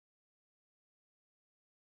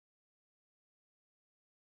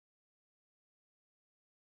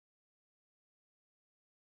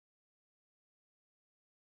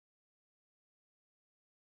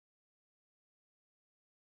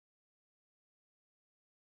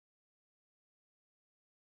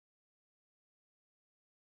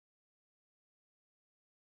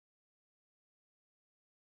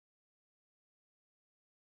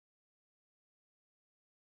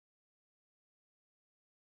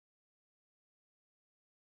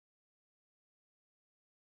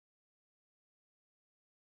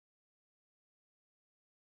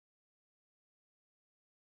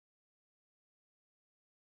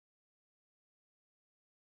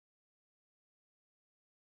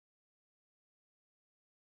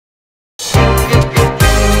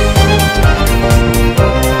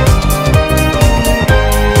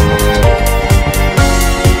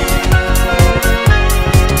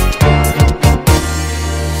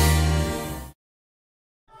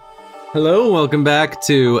Hello, welcome back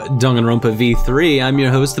to Danganronpa V3. I'm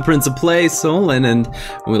your host, the Prince of Play, Solon, and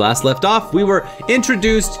when we last left off, we were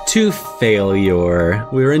introduced to failure.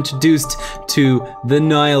 We were introduced to the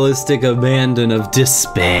nihilistic abandon of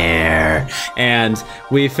despair. And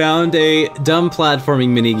we found a dumb platforming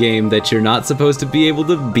minigame that you're not supposed to be able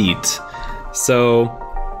to beat. So,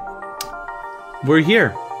 we're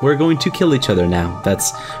here. We're going to kill each other now.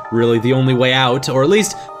 That's really the only way out, or at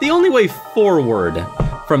least the only way forward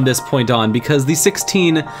from this point on, because the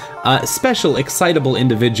 16 special, excitable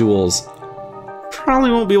individuals probably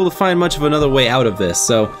won't be able to find much of another way out of this.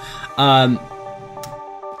 So,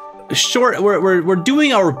 we're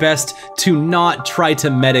doing our best to not try to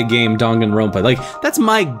metagame Danganronpa. Like, that's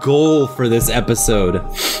my goal for this episode.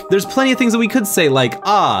 There's plenty of things that we could say, like,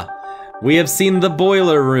 we have seen the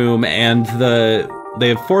boiler room and they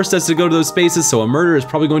have forced us to go to those spaces, so a murder is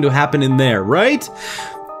probably going to happen in there, right?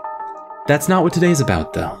 That's not what today's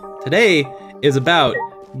about, though. Today is about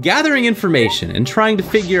gathering information and trying to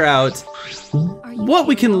figure out what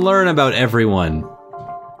we can learn about everyone.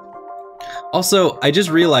 Also, I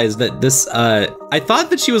just realized that this, I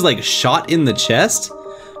thought that she was like shot in the chest,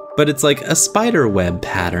 but it's like a spider web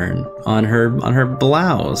pattern on her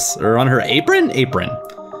blouse, or on her apron? Apron.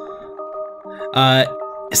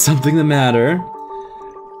 Is something the matter?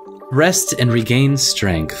 Rest and regain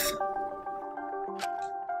strength.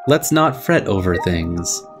 Let's not fret over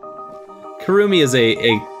things. Kurumi is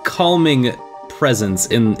a calming presence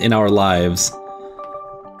in our lives.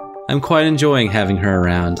 I'm quite enjoying having her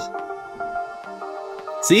around.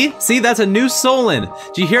 See, that's a new Solon.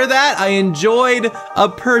 Do you hear that? I enjoyed a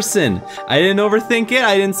person. I didn't overthink it.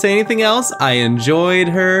 I didn't say anything else. I enjoyed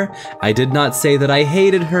her. I did not say that I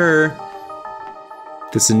hated her.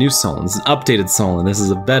 This is a new Solon. This is an updated Solon. This is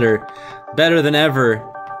a better than ever.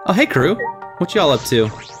 Oh, hey, crew. What y'all up to?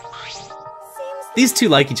 These two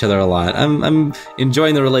like each other a lot. I'm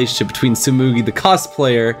enjoying the relationship between Tsumugi, the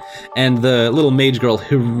cosplayer, and the little mage girl,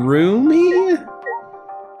 Himiko?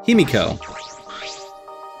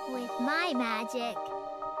 With my magic.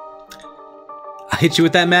 I hit you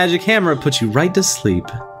with that magic hammer, put you right to sleep.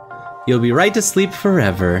 You'll be right to sleep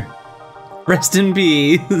forever. Rest in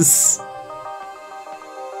peace.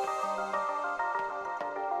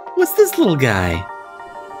 What's this little guy?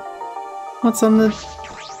 What's on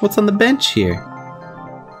the bench here?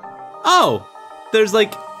 Oh! There's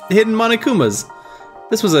like hidden Monokumas.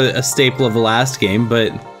 This was a staple of the last game,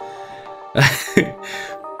 but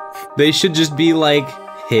they should just be like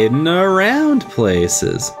hidden around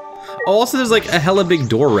places. Oh, also there's like a hella big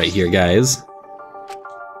door right here, guys.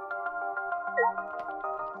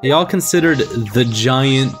 Y'all considered the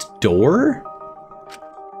giant door?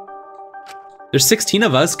 There's 16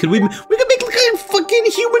 of us. We could make like a fucking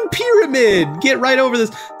human pyramid. Get right over this.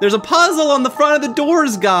 There's a puzzle on the front of the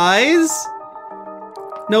doors, guys.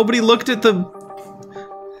 Nobody looked at the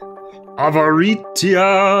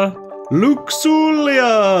Avaritia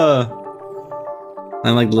Luxulia.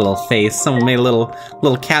 I like the little face. Someone made a little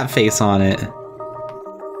cat face on it.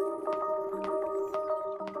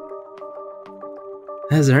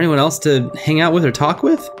 Is there anyone else to hang out with or talk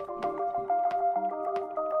with?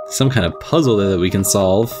 Some kind of puzzle there that we can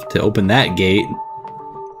solve to open that gate.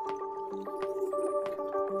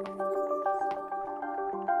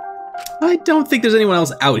 I don't think there's anyone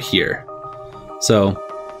else out here. So,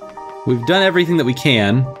 we've done everything that we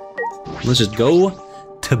can. Let's just go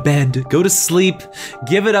to bed, go to sleep,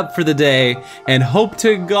 give it up for the day, and hope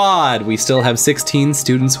to God we still have 16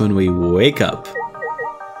 students when we wake up.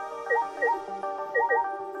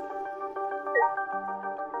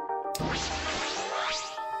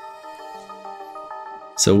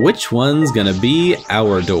 So which one's gonna be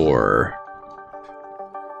our door?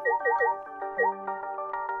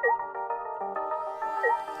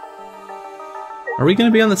 Are we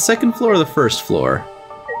gonna be on the second floor or the first floor?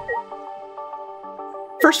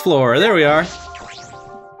 First floor, there we are.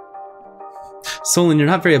 Solon, you're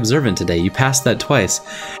not very observant today. You passed that twice.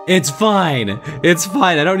 It's fine. It's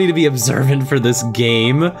fine. I don't need to be observant for this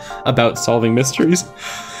game about solving mysteries.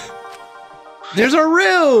 There's a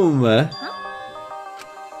room!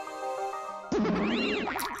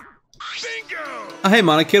 Oh, hey,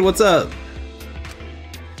 Monokid, what's up?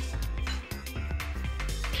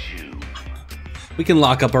 We can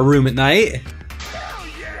lock up our room at night.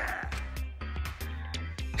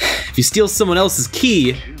 If you steal someone else's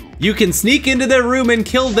key, you can sneak into their room and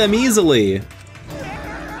kill them easily.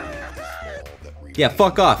 Yeah,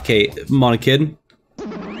 fuck off, Kate, Monokid.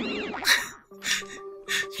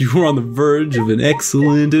 You were on the verge of an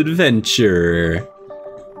excellent adventure.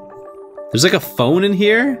 There's like a phone in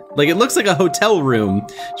here? Like, it looks like a hotel room.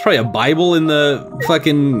 There's probably a Bible in the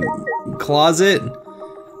fucking closet.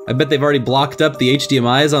 I bet they've already blocked up the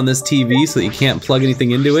HDMIs on this TV so that you can't plug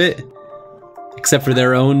anything into it. Except for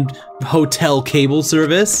their own hotel cable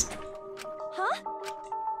service. Huh?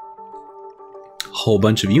 Whole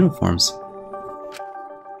bunch of uniforms.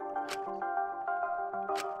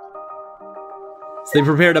 So they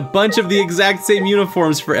prepared a bunch of the exact same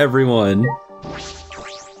uniforms for everyone.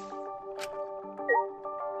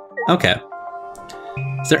 Okay.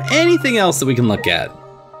 Is there anything else that we can look at?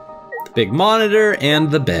 The big monitor and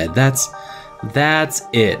the bed. That's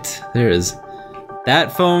it. There is.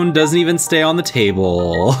 That phone doesn't even stay on the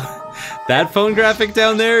table. That phone graphic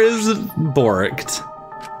down there is borked.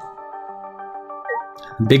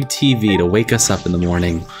 Big TV to wake us up in the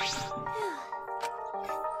morning.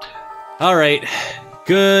 All right.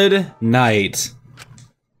 Good night.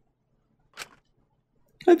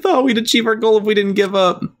 I thought we'd achieve our goal if we didn't give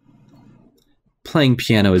up. Playing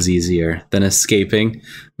piano is easier than escaping.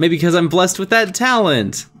 Maybe because I'm blessed with that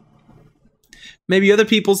talent. Maybe other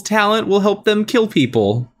people's talent will help them kill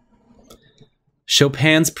people.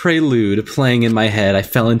 Chopin's Prelude playing in my head. I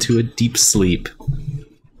fell into a deep sleep.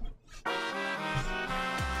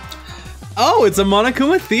 Oh, it's a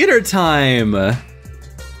Monokuma theater time!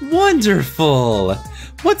 Wonderful!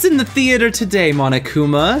 What's in the theater today,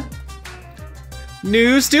 Monokuma?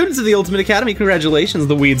 New students of the Ultimate Academy, congratulations.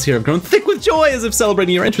 The weeds here have grown thick with joy as if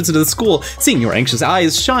celebrating your entrance into the school. Seeing your anxious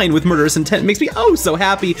eyes shine with murderous intent makes me oh so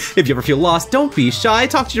happy. If you ever feel lost, don't be shy.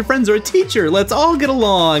 Talk to your friends or a teacher. Let's all get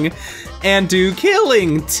along. And do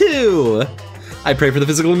killing, too. I pray for the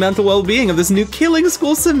physical and mental well-being of this new killing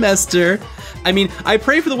school semester. I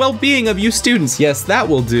pray for the well-being of you students. Yes, that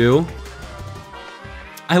will do.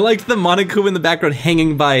 I liked the Monokuma in the background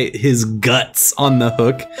hanging by his guts on the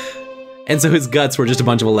hook. And so his guts were just a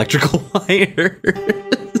bunch of electrical wires.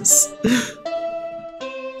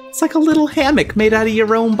 It's like a little hammock made out of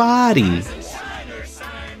your own body. This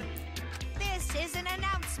is an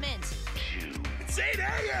announcement. Say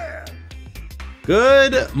that, yeah.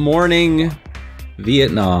 Good morning,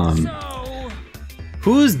 Vietnam. So,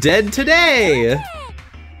 Who's dead today?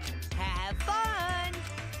 have fun.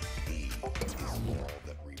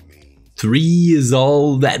 3 is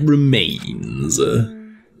all that remains.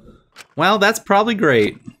 Well, that's probably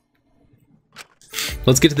great.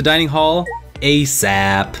 Let's get to the dining hall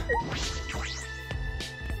ASAP.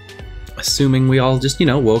 Assuming we all just,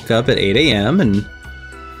 woke up at 8 a.m. and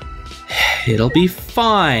it'll be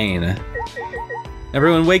fine.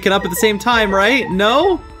 Everyone waking up at the same time, right?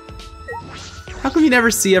 No? How come you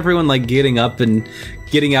never see everyone like getting up and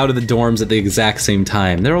getting out of the dorms at the exact same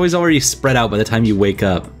time? They're always already spread out by the time you wake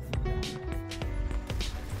up.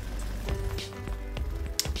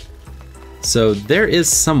 So there is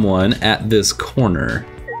someone at this corner.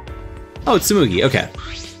 Oh, it's Tsumugi. Okay.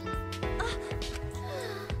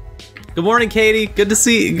 Good morning, Katie. Good to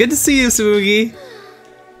see you, Tsumugi.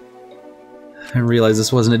 I realized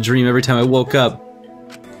this wasn't a dream every time I woke up.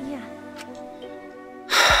 Yeah.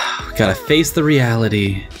 Gotta face the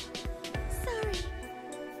reality. Sorry.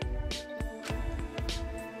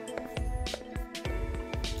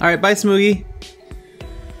 All right, bye, Tsumugi.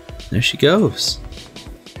 There she goes.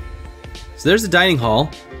 So there's the dining hall.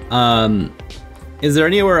 Is there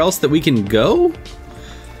anywhere else that we can go?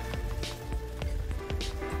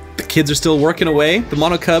 The kids are still working away, the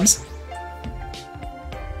Mono Cubs.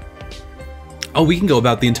 Oh, we can go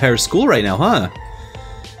about the entire school right now, huh?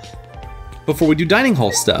 Before we do dining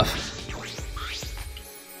hall stuff.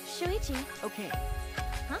 Shuichi. Okay.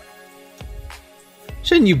 Huh?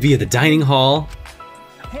 Shouldn't you be at the dining hall?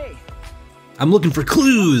 Hey. I'm looking for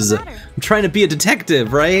clues. What's the matter? I'm trying to be a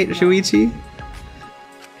detective, right, Shuichi?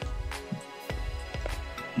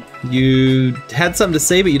 You had something to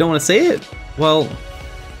say, but you don't want to say it? Well,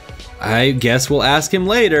 I guess we'll ask him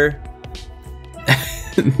later.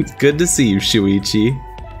 Good to see you, Shuichi.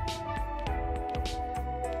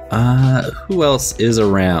 Who else is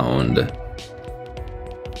around?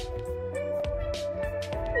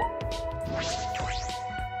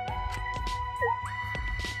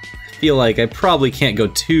 I feel like I probably can't go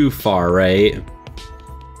too far, right?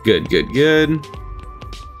 Good, good, good.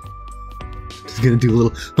 Just gonna do a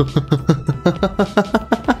little...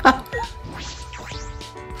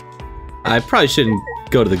 I probably shouldn't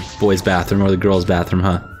go to the boys' bathroom or the girls' bathroom,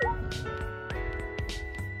 huh?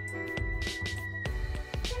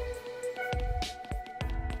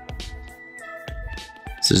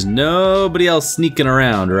 So there's nobody else sneaking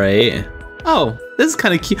around, right? Oh, this is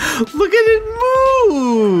kind of cute. Look at it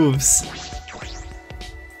moves!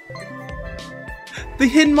 The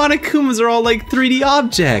hidden Monokumas are all like 3D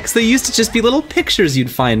objects. They used to just be little pictures you'd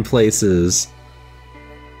find places.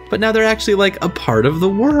 but now they're actually like a part of the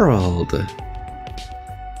world.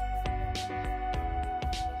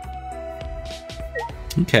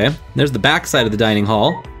 Okay, there's the back side of the dining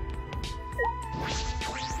hall.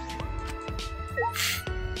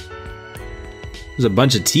 There's a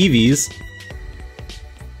bunch of TVs.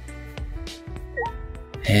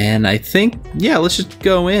 And I think, yeah, let's just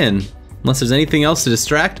go in. Unless there's anything else to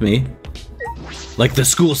distract me. Like the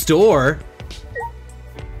school store.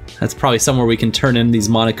 That's probably somewhere we can turn in these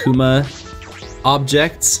Monokuma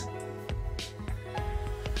objects.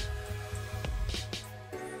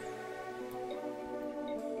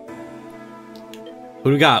 What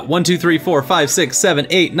do we got? 1, 2, 3, 4, 5, 6, 7,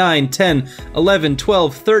 8, 9, 10, 11,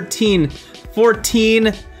 12, 13,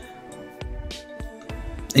 14.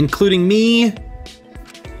 Including me.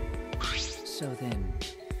 So then.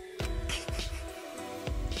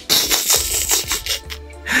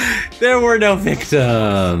 There were no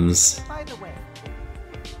victims. By the way.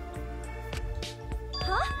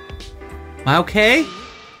 Huh? Am I okay?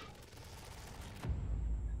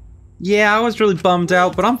 Yeah, I was really bummed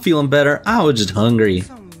out, but I'm feeling better. I was just hungry.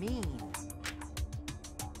 So mean.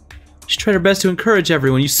 She tried her best to encourage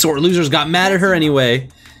everyone. You sore losers got mad at her anyway.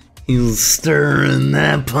 He's stirring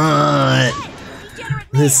that pot.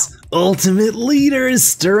 This ultimate leader is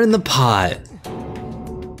stirring the pot.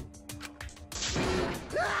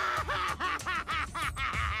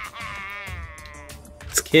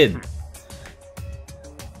 This kid.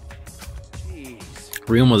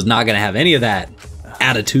 Ryuma's not gonna have any of that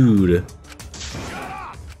attitude.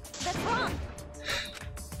 That's wrong.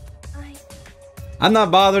 I'm not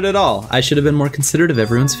bothered at all. I should have been more considerate of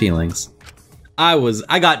everyone's feelings. I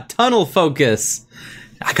got tunnel focus.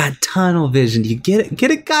 I got tunnel vision. You get it? Get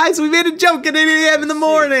it, guys? We made a joke at 8 AM in the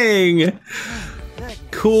morning.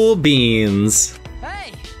 Cool beans.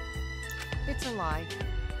 Hey! It's a lie.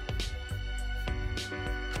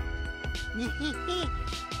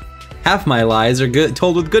 Half my lies are good,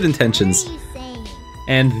 told with good intentions. What are you saying?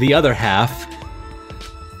 And the other half,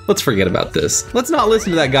 let's forget about this. Let's not listen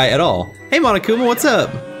to that guy at all. Hey Monokuma, what's up?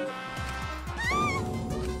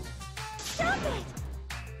 Stop it!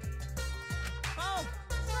 Oh,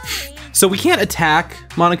 sorry. So we can't attack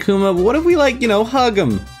Monokuma, but what if we, like, you know, hug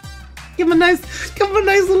him? Give him a nice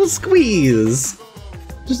little squeeze.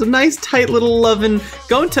 Just a nice tight little loving,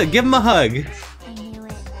 give him a hug. I knew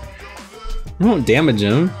it. We won't damage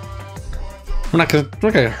him. We're not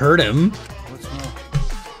gonna hurt him. What's wrong?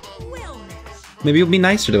 Well, Maybe he'll be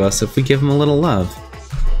nicer to us if we give him a little love.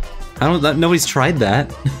 Nobody's tried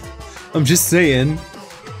that. I'm just saying.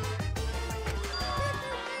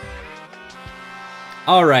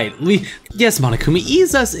 Alright, yes, Monokuma,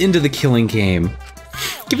 ease us into the killing game.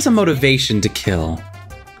 Give us a motivation to kill.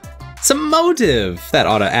 Some motive! That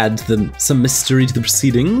ought to add some mystery to the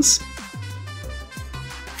proceedings.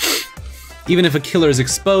 Even if a killer is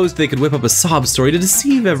exposed, they could whip up a sob story to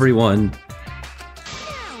deceive everyone.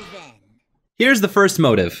 now then. Here's the first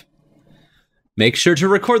motive. Make sure to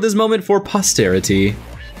record this moment for posterity.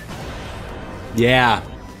 Yeah.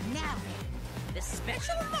 Now, the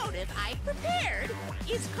special motive I prepared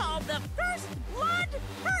is called the First Blood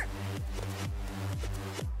Perk.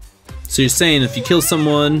 So you're saying if you kill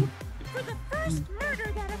someone... For the first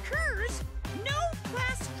murder that occurs, no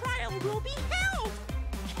class trial will be held.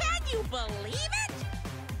 Can you believe it?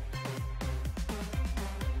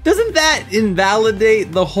 Doesn't that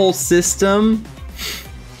invalidate the whole system?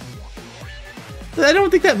 I don't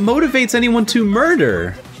think that motivates anyone to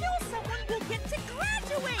murder. Kill someone will get to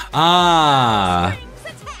graduate. Ah.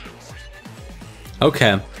 Strings attached.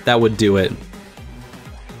 Okay, that would do it. What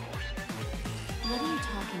are you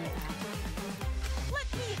talking about?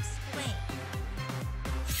 Let me explain.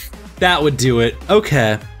 That would do it.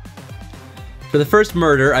 Okay. For the first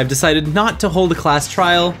murder, I've decided not to hold a class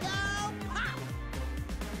trial.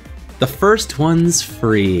 The first one's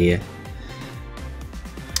free.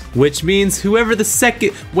 Which means whoever the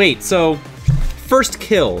second... Wait, so... First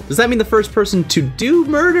kill. Does that mean the first person to do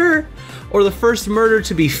murder? Or the first murder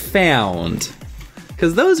to be found?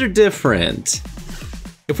 Because those are different.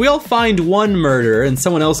 If we all find one murder and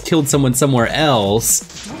someone else killed someone somewhere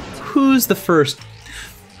else, who's the first?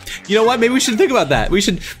 You know what? Maybe we should think about that. We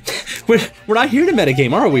should... We're not here to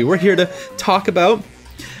metagame, are we? We're here to talk about...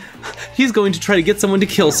 He's going to try to get someone to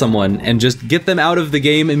kill someone and just get them out of the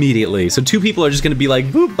game immediately. So two people are just going to be like,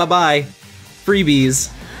 boop, bye-bye.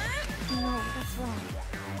 Freebies. No, that's wrong.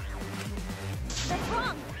 That's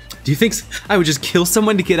wrong. Do you think I would just kill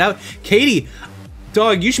someone to get out? Katie,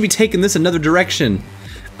 dog, you should be taking this another direction.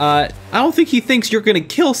 I don't think he thinks you're going to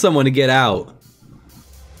kill someone to get out.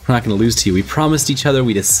 We're not going to lose to you. We promised each other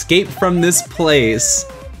we'd escape from this place.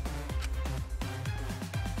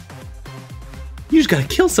 You just gotta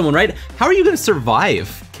kill someone, right? How are you gonna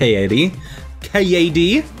survive, KAD?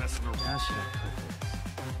 KAD?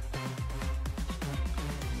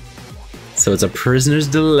 So it's a prisoner's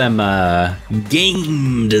dilemma.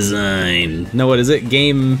 Game design. No, what is it?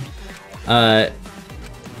 Game, it's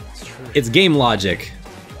game logic.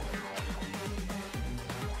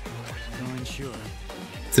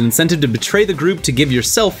 It's an incentive to betray the group to give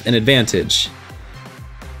yourself an advantage.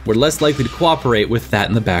 We're less likely to cooperate with that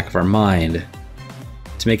in the back of our mind.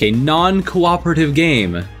 To make a non-cooperative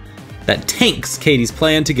game that tanks Katie's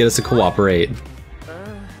plan to get us to cooperate.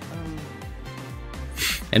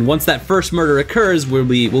 And once that first murder occurs, we'll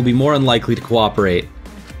be more unlikely to cooperate.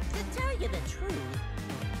 To tell you the truth.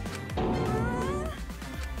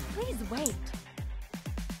 Please wait.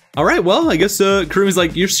 All right, well, I guess Kurumi's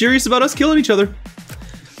like, you're serious about us killing each other?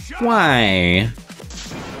 Why?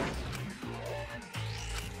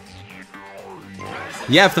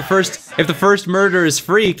 Yeah, if the first murder is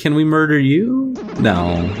free, can we murder you?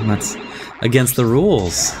 No, that's against the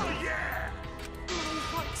rules.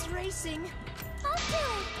 Heart's racing.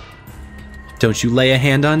 Don't you lay a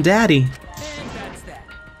hand on Daddy. And that's that.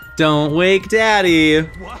 Don't wake Daddy.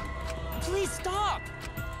 What? Please stop.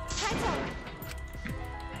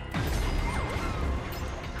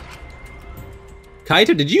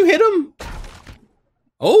 Kaito, did you hit him?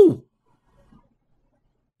 Oh.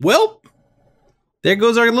 Well, there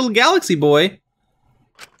goes our little galaxy boy.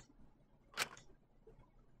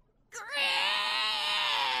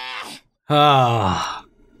 Ah.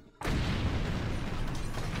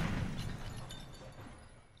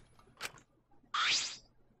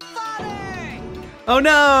 Oh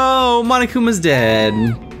no! Monokuma's dead.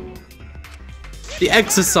 The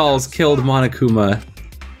Exosols killed Monokuma.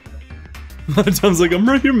 Tom's like, I'm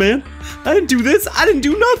right here, man. I didn't do this. I didn't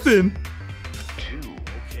do nothing.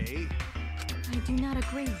 I do not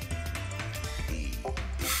agree.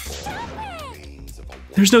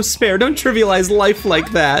 There's no spare. Don't trivialize life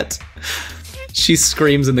like that. She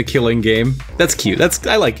screams in the killing game. That's cute.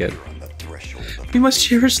 I like it. We must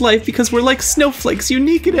cherish life because we're like snowflakes,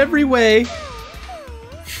 unique in every way.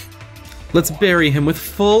 Let's bury him with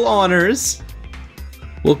full honors.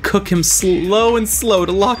 We'll cook him slow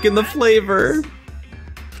to lock in the flavor.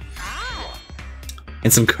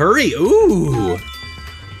 And some curry. Ooh.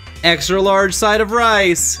 Extra large side of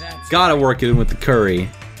rice. Gotta work it in with the curry.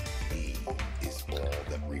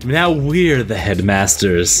 Now we're the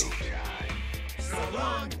headmasters.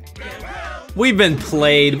 We've been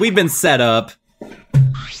played. We've been set up.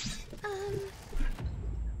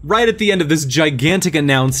 Right at the end of this gigantic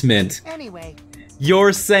announcement, Anyway.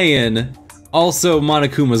 you're saying also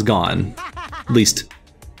Monokuma's gone. At least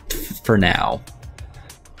for now.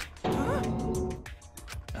 Oh,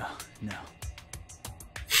 no.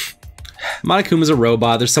 Monokuma's a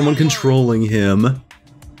robot. There's someone controlling him.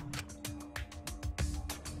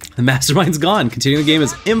 The mastermind's gone. Continuing the game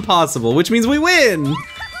is impossible, which means we win!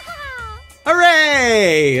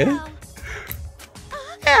 Hooray!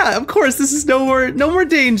 Yeah, of course, this is no more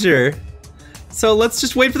danger. So let's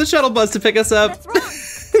just wait for the shuttle bus to pick us up.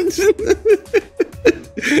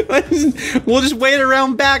 We'll just wait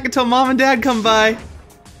around back until Mom and Dad come by.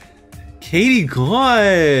 Katie,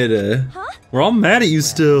 God. Huh? We're all mad at you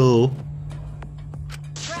still.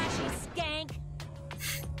 Trashy skank.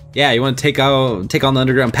 Yeah, you want to take on the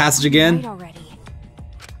underground passage again? Wait already.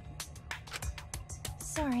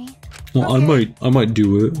 Sorry. Well, Okay. I might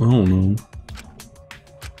do it. I don't know.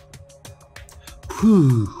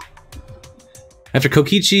 Whew. After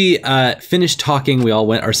Kokichi finished talking, we all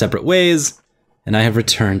went our separate ways, and I have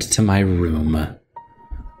returned to my room.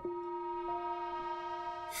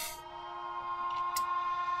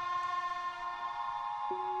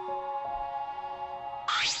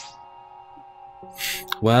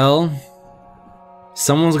 Well,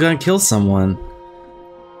 someone's gonna kill someone.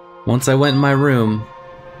 Once I went in my room,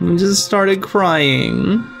 and just started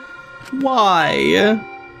crying. Why?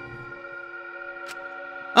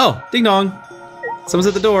 Oh, ding dong. Someone's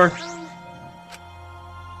at the door.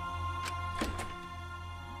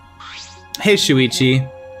 Hey, Shuichi.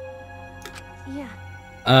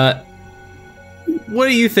 Yeah. What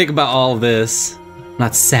do you think about all this? I'm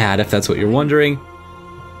not sad, if that's what you're wondering.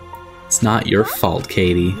 It's not your fault,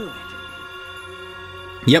 Katie.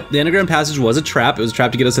 Yep, the underground passage was a trap. It was a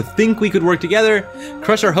trap to get us to think we could work together,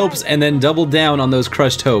 crush our hopes, and then double down on those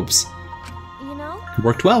crushed hopes. You know? It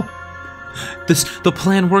worked well. The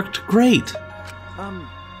plan worked great.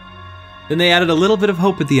 Then they added a little bit of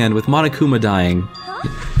hope at the end with Monokuma dying.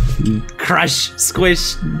 Crush,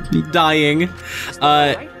 squish, dying.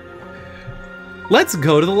 Let's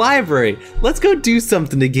go to the library. Let's go do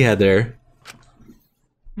something together.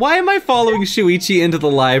 Why am I following Shuichi into the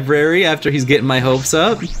library after he's getting my hopes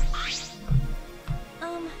up?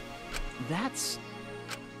 That's...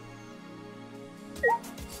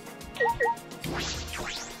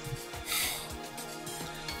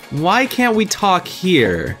 Why can't we talk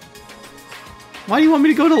here? Why do you want me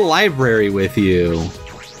to go to the library with you?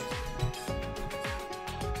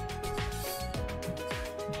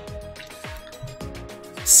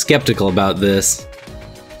 Skeptical about this.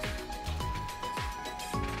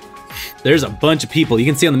 There's a bunch of people. You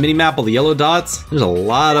can see on the mini-map all the yellow dots. There's a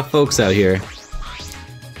lot of folks out here.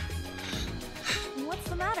 What's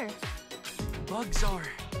the matter? bugs are...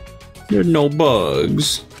 There's no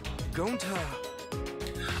bugs. Going to...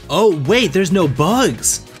 Oh, wait, there's no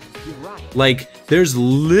bugs. You're right. Like, there's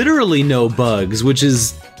literally no bugs, which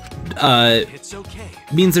is, It's okay.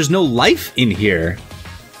 means there's no life in here.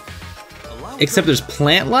 Allow Except there's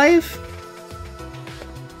plant life?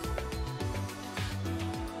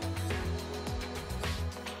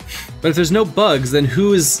 But if there's no bugs, then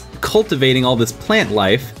who is cultivating all this plant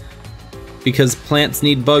life? Because plants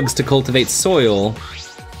need bugs to cultivate soil.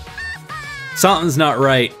 Something's not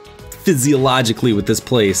right physiologically with this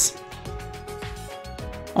place.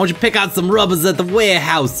 Why don't you pick out some rubbers at the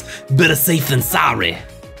warehouse? Better safe than sorry.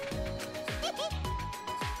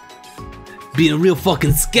 Being a real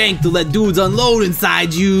fucking skank to let dudes unload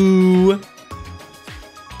inside you.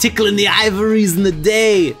 Tickling the ivories in the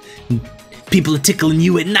day. People are tickling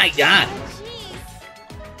you at night, huh?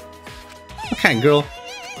 What kind of girl?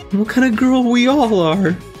 What kind of girl we all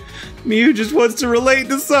are? Miu just wants to relate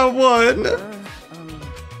to someone.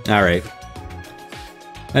 Alright.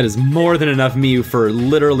 That is more than enough Miu for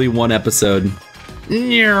literally one episode.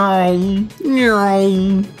 Meow,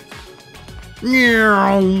 meow,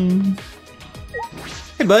 meow.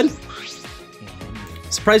 Hey, bud.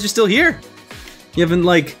 Surprised you're still here. You haven't,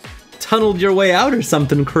 like, tunneled your way out or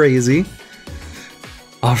something crazy.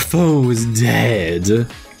 Our foe is dead. In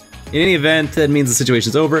any event, that means the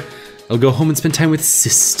situation's over. I'll go home and spend time with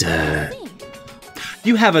sister.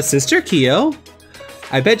 You have a sister, Kyo?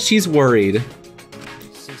 I bet she's worried.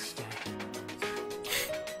 Sister.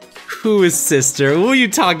 Who is sister? Who are you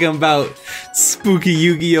talking about, spooky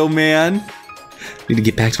Yu-Gi-Oh man? Need to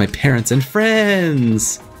get back to my parents and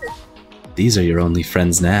friends. These are your only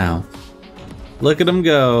friends now. Look at them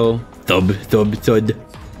go. Thub, thub, thud.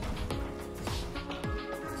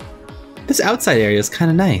 This outside area is kind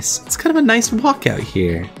of nice. It's kind of a nice walk out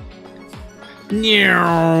here.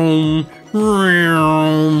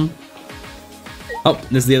 Oh,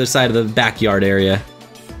 this is the other side of the backyard area.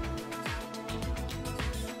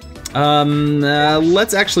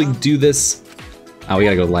 Let's actually do this. Oh, we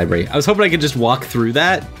gotta go to the library. I was hoping I could just walk through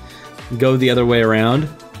that, go the other way around.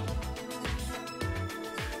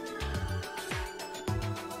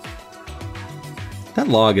 That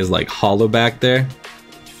log is like hollow back there.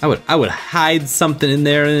 I would hide something in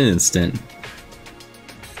there in an instant.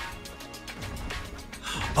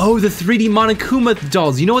 Oh, the 3D Monokuma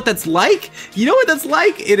dolls. You know what that's like? You know what that's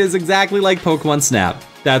like? It is exactly like Pokemon Snap.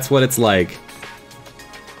 That's what it's like.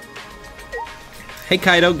 Hey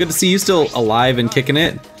Kaido, good to see you still alive and kicking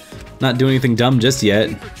it. Not doing anything dumb just yet.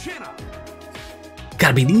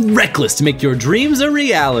 Gotta be reckless to make your dreams a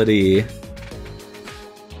reality.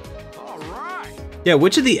 Yeah,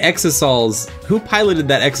 which of the Exosols, who piloted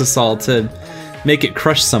that Exosol to make it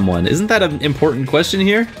crush someone? Isn't that an important question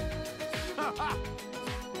here?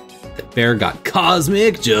 The bear got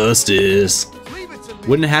cosmic justice.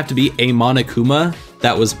 Wouldn't it have to be a Monokuma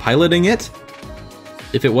that was piloting it?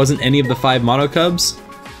 If it wasn't any of the 5 Monokubs?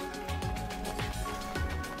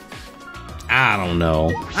 I don't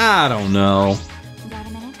know. I don't know. Got a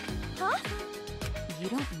minute? Huh? You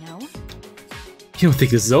don't know? You don't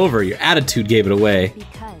think this is over. Your attitude gave it away.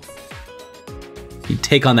 Because You'd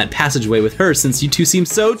take on that passageway with her since you two seem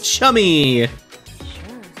so chummy.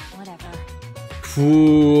 sure, whatever.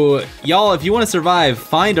 Ooh, y'all, if you want to survive,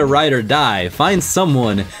 find a ride or die. Find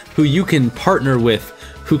someone who you can partner with,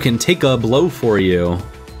 who can take a blow for you.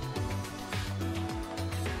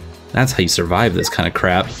 That's how you survive this kind of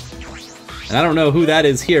crap. And I don't know who that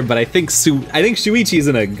is here, but I think Shuichi's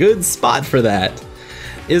in a good spot for that.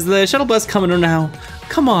 Is the shuttle bus coming now?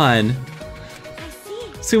 Come on. I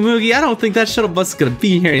see. Tsumugi, I don't think that shuttle bus is gonna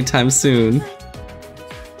be here anytime soon.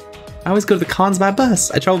 I always go to the cons by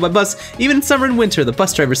bus. I travel by bus. Even in summer and winter, the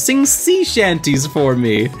bus driver sings sea shanties for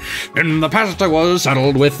me. In the past I was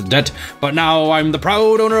saddled with debt, but now I'm the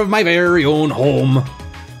proud owner of my very own home.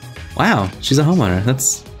 Wow, she's a homeowner.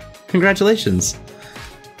 That's... congratulations.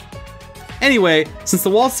 Anyway, since the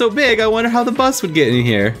wall's so big, I wonder how the bus would get in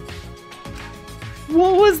here.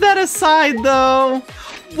 What was that aside, though?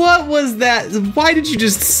 What was that? Why did you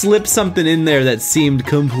just slip something in there that seemed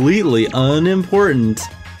completely unimportant?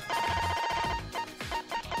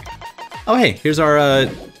 Oh hey, here's our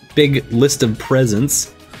big list of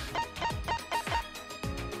presents.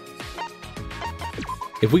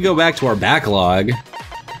 If we go back to our backlog,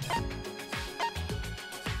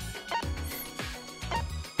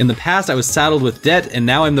 in the past I was saddled with debt and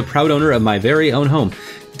now I'm the proud owner of my very own home.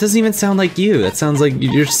 It doesn't even sound like you. That sounds like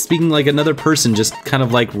you're speaking like another person just kind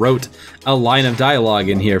of like wrote a line of dialogue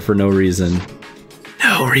in here for no reason.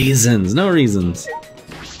 No reasons, no reasons.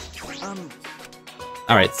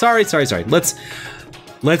 All right, sorry. Let's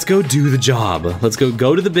go do the job. Let's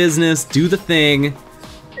go to the business, do the thing.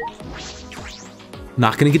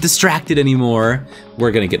 Not gonna get distracted anymore.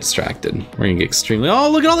 We're gonna get distracted. We're gonna get extremely, oh,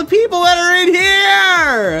 look at all the people that are in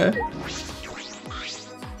here!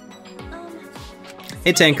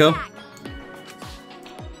 Hey, Tenko.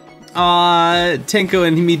 Tenko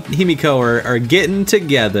and Himiko are getting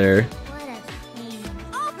together.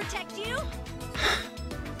 I'll protect you.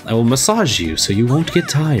 I will massage you so you won't get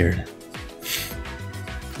tired.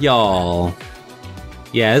 Y'all.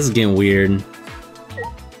 Yeah, this is getting weird.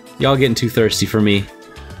 Y'all getting too thirsty for me.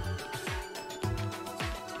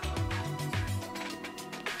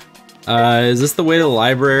 Is this the way to the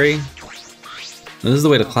library? No, this is the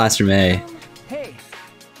way to classroom A.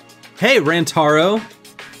 Hey, Rantaro!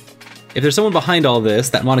 If there's someone behind all this,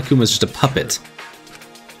 that Monokuma is just a puppet.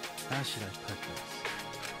 How should I put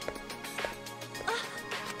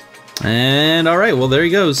this? And alright, well there he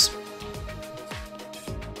goes.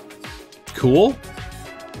 Cool.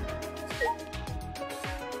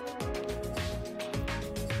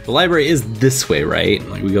 The library is this way, right?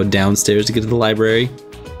 Like we go downstairs to get to the library.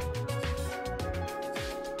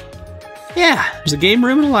 Yeah, there's a game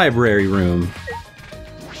room and a library room.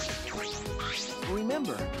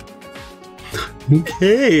 Remember.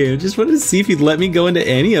 Okay, I just wanted to see if you'd let me go into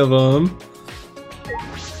any of them.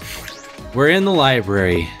 We're in the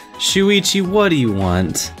library. Shuichi, what do you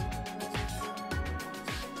want?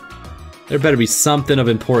 There better be something of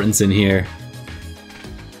importance in here.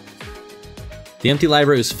 The empty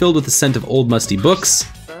library was filled with the scent of old musty books.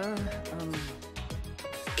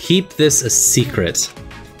 Keep this a secret.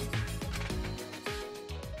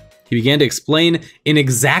 He began to explain in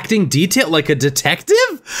exacting detail like a detective?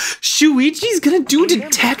 Shuichi's gonna do a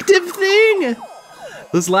detective thing?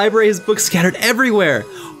 This library has books scattered everywhere.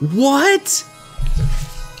 What?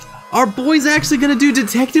 Our boy's actually gonna do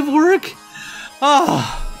detective work?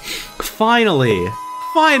 Ah, oh, finally.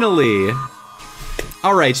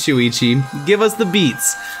 All right, Shuichi, give us the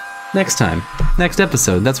beats. Next time, next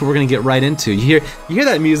episode, that's what we're gonna get right into. You hear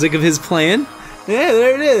that music of his playing? Yeah,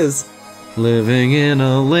 there it is. Living in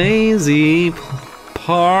a lazy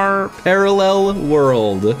parallel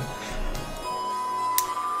world.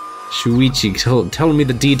 Shuichi, tell me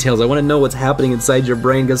the details. I want to know what's happening inside your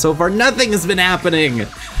brain, because so far nothing has been happening.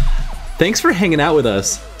 Thanks for hanging out with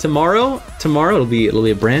us. Tomorrow it'll be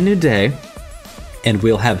a brand new day, and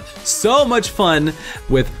we'll have so much fun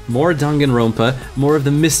with more Danganronpa, more of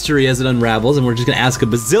the mystery as it unravels, and we're just gonna ask a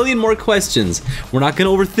bazillion more questions. We're not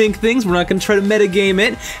gonna overthink things, we're not gonna try to metagame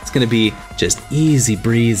it. It's gonna be just easy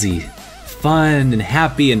breezy, fun and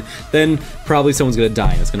happy, and then probably someone's gonna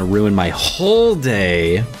die, and it's gonna ruin my whole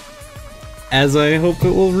day, as I hope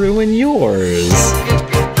it will ruin yours.